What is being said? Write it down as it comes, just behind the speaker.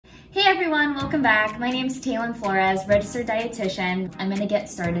Hey everyone, welcome back. My name is Taylin Flores, registered dietitian. I'm gonna get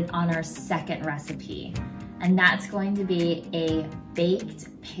started on our second recipe, and that's going to be a baked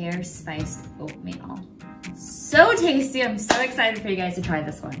pear spiced oatmeal. So tasty, I'm so excited for you guys to try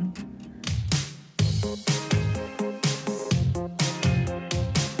this one.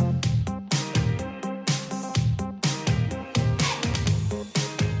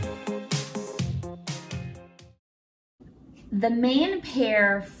 The main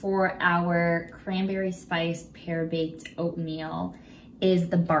pear for our cranberry spiced pear baked oatmeal is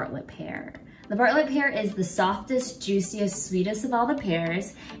the Bartlett pear. The Bartlett pear is the softest, juiciest, sweetest of all the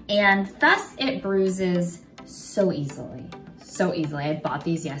pears, and thus it bruises so easily. So easily. I bought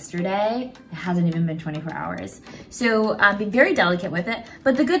these yesterday. It hasn't even been 24 hours. So be very delicate with it.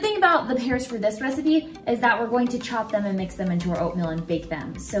 But the good thing about the pears for this recipe is that we're going to chop them and mix them into our oatmeal and bake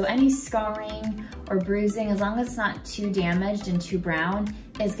them. So any scarring or bruising, as long as it's not too damaged and too brown,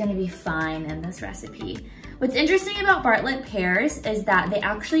 is gonna be fine in this recipe. What's interesting about Bartlett pears is that they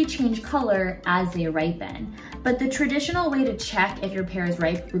actually change color as they ripen. But the traditional way to check if your pear is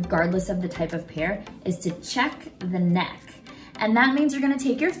ripe, regardless of the type of pear, is to check the neck. And that means you're gonna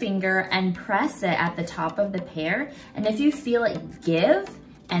take your finger and press it at the top of the pear. And if you feel it give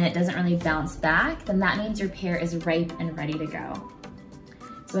and it doesn't really bounce back, then that means your pear is ripe and ready to go.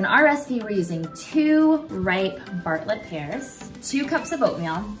 So in our recipe, we're using 2 ripe Bartlett pears, 2 cups of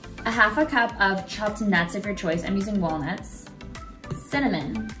oatmeal, a half a cup of chopped nuts of your choice. I'm using walnuts,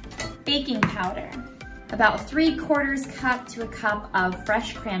 cinnamon, baking powder, about 3/4 cup to a cup of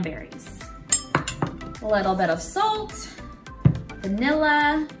fresh cranberries, a little bit of salt,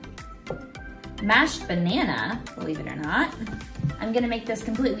 vanilla, mashed banana, believe it or not. I'm gonna make this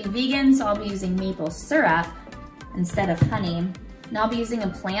completely vegan, so I'll be using maple syrup instead of honey. And I'll be using a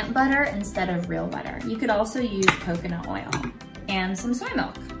plant butter instead of real butter. You could also use coconut oil and some soy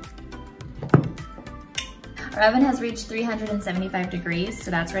milk. Our oven has reached 375 degrees, so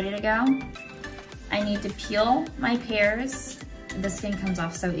that's ready to go. I need to peel my pears. The skin comes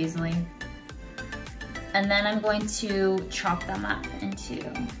off so easily. And then I'm going to chop them up into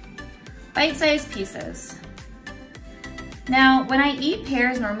bite-sized pieces. Now, when I eat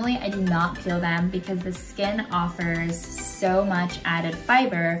pears, normally I do not peel them because the skin offers so much added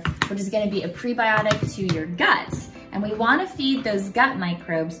fiber, which is gonna be a prebiotic to your guts. And we wanna feed those gut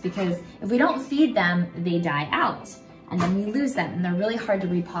microbes because if we don't feed them, they die out. And then we lose them, and they're really hard to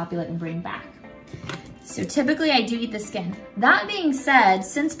repopulate and bring back. So typically I do eat the skin. That being said,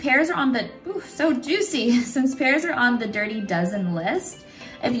 since pears are on the, so juicy, since pears are on the Dirty Dozen list,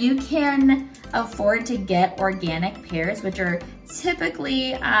 if you can afford to get organic pears, which are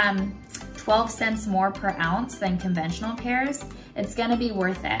typically 12 cents more per ounce than conventional pears, it's gonna be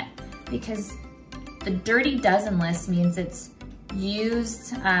worth it because the Dirty Dozen list means it's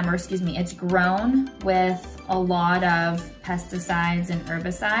used, it's grown with a lot of pesticides and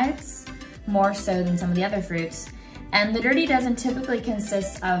herbicides, more so than some of the other fruits. And the Dirty Dozen typically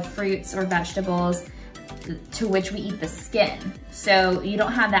consists of fruits or vegetables to which we eat the skin. So you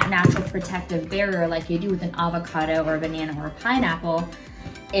don't have that natural protective barrier like you do with an avocado or a banana or a pineapple.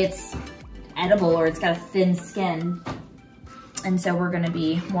 It's edible or it's got a thin skin. And so we're gonna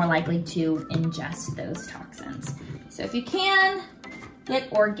be more likely to ingest those toxins. So if you can,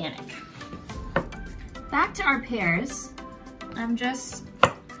 get organic. Back to our pears. I'm just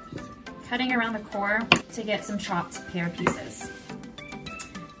cutting around the core to get some chopped pear pieces.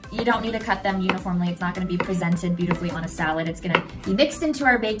 You don't need to cut them uniformly. It's not gonna be presented beautifully on a salad. It's gonna be mixed into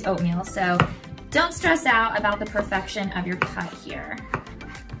our baked oatmeal. So don't stress out about the perfection of your cut here.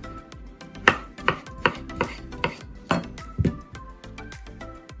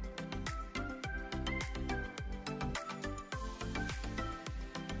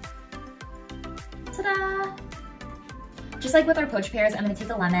 Ta-da! Just like with our poached pears, I'm gonna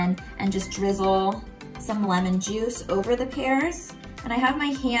take a lemon and just drizzle some lemon juice over the pears. And I have my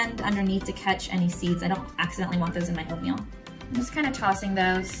hand underneath to catch any seeds. I don't accidentally want those in my oatmeal. I'm just kind of tossing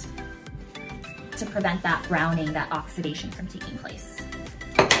those to prevent that browning, that oxidation from taking place.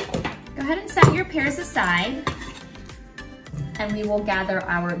 Go ahead and set your pears aside, and we will gather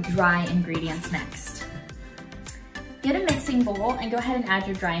our dry ingredients next. Get a mixing bowl and go ahead and add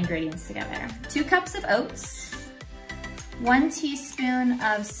your dry ingredients together. 2 cups of oats, 1 teaspoon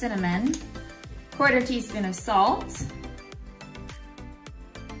of cinnamon, 1/4 teaspoon of salt,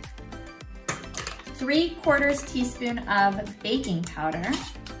 3/4 teaspoon of baking powder.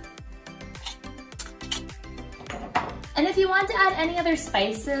 And if you want to add any other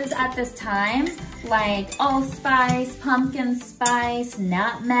spices at this time, like allspice, pumpkin spice,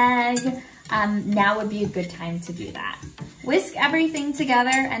 nutmeg, now would be a good time to do that. Whisk everything together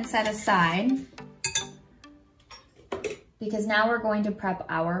and set aside, because now we're going to prep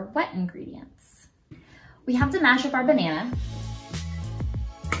our wet ingredients. We have to mash up our banana.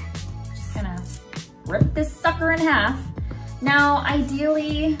 Just gonna rip this sucker in half. Now,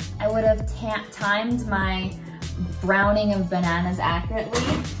 ideally, I would have timed my browning of bananas accurately,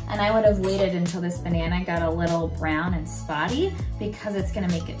 and I would have waited until this banana got a little brown and spotty, because it's gonna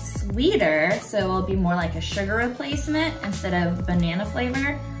make it sweeter, so it'll be more like a sugar replacement instead of banana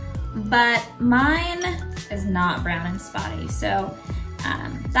flavor. But mine is not brown and spotty, so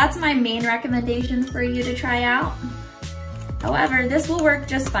that's my main recommendation for you to try out. However, this will work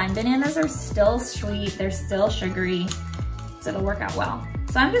just fine. Bananas are still sweet, they're still sugary, so it'll work out well.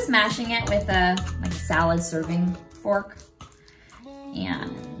 So I'm just mashing it with a like salad serving fork,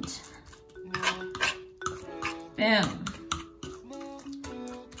 and boom.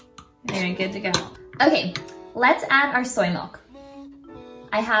 Very good to go. Okay, let's add our soy milk.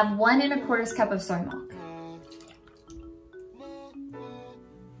 I have 1 1/4 cup of soy milk.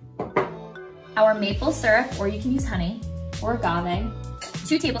 Our maple syrup, or you can use honey or agave,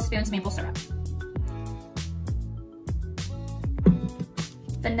 2 tablespoons maple syrup.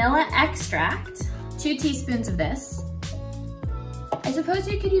 Vanilla extract, 2 teaspoons of this. I suppose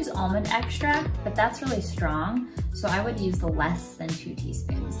you could use almond extract, but that's really strong, so I would use the less than 2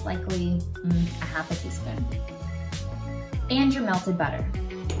 teaspoons, likely a half a teaspoon. And your melted butter.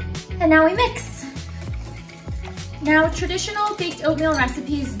 And now we mix. Now, traditional baked oatmeal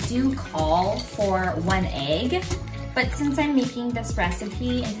recipes do call for 1 egg, but since I'm making this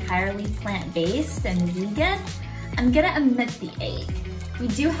recipe entirely plant-based and vegan, I'm gonna omit the egg. We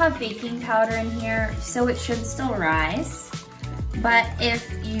do have baking powder in here, so it should still rise. But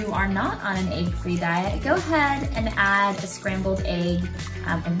if you are not on an egg-free diet, go ahead and add a scrambled egg,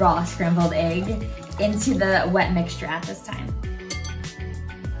 a raw scrambled egg, into the wet mixture at this time.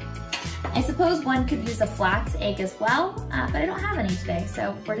 I suppose one could use a flax egg as well, but I don't have any today,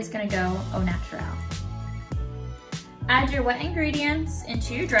 so we're just gonna go au naturel. Add your wet ingredients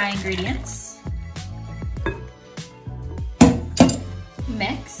into your dry ingredients.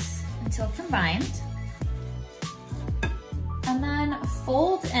 Mix until combined. And then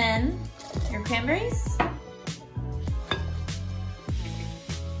fold in your cranberries.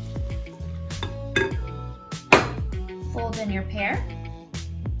 Fold in your pear.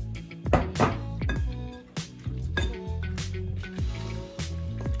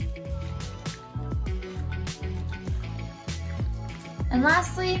 And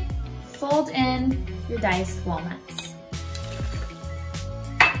lastly, fold in your diced walnuts.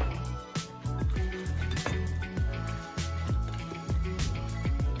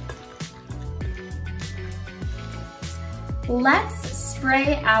 Let's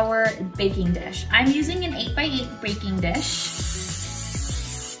spray our baking dish. I'm using an 8x8 baking dish.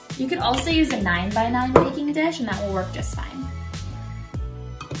 You could also use a 9x9 baking dish, and that will work just fine.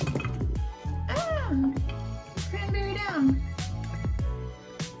 Cranberry down.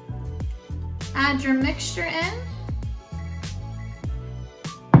 Add your mixture in.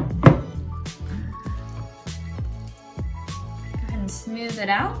 Go ahead and smooth it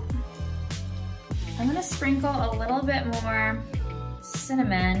out. I'm gonna sprinkle a little bit more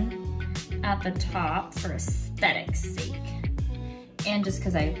cinnamon at the top for aesthetic's sake, and just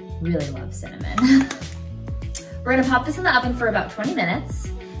because I really love cinnamon. We're gonna pop this in the oven for about 20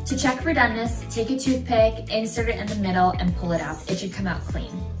 minutes. To check for doneness, take a toothpick, insert it in the middle, and pull it out. It should come out clean.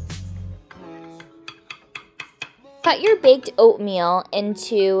 Cut your baked oatmeal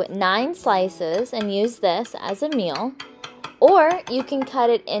into 9 slices and use this as a meal. Or you can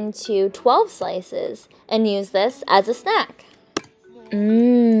cut it into 12 slices and use this as a snack.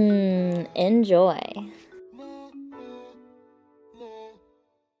 Enjoy.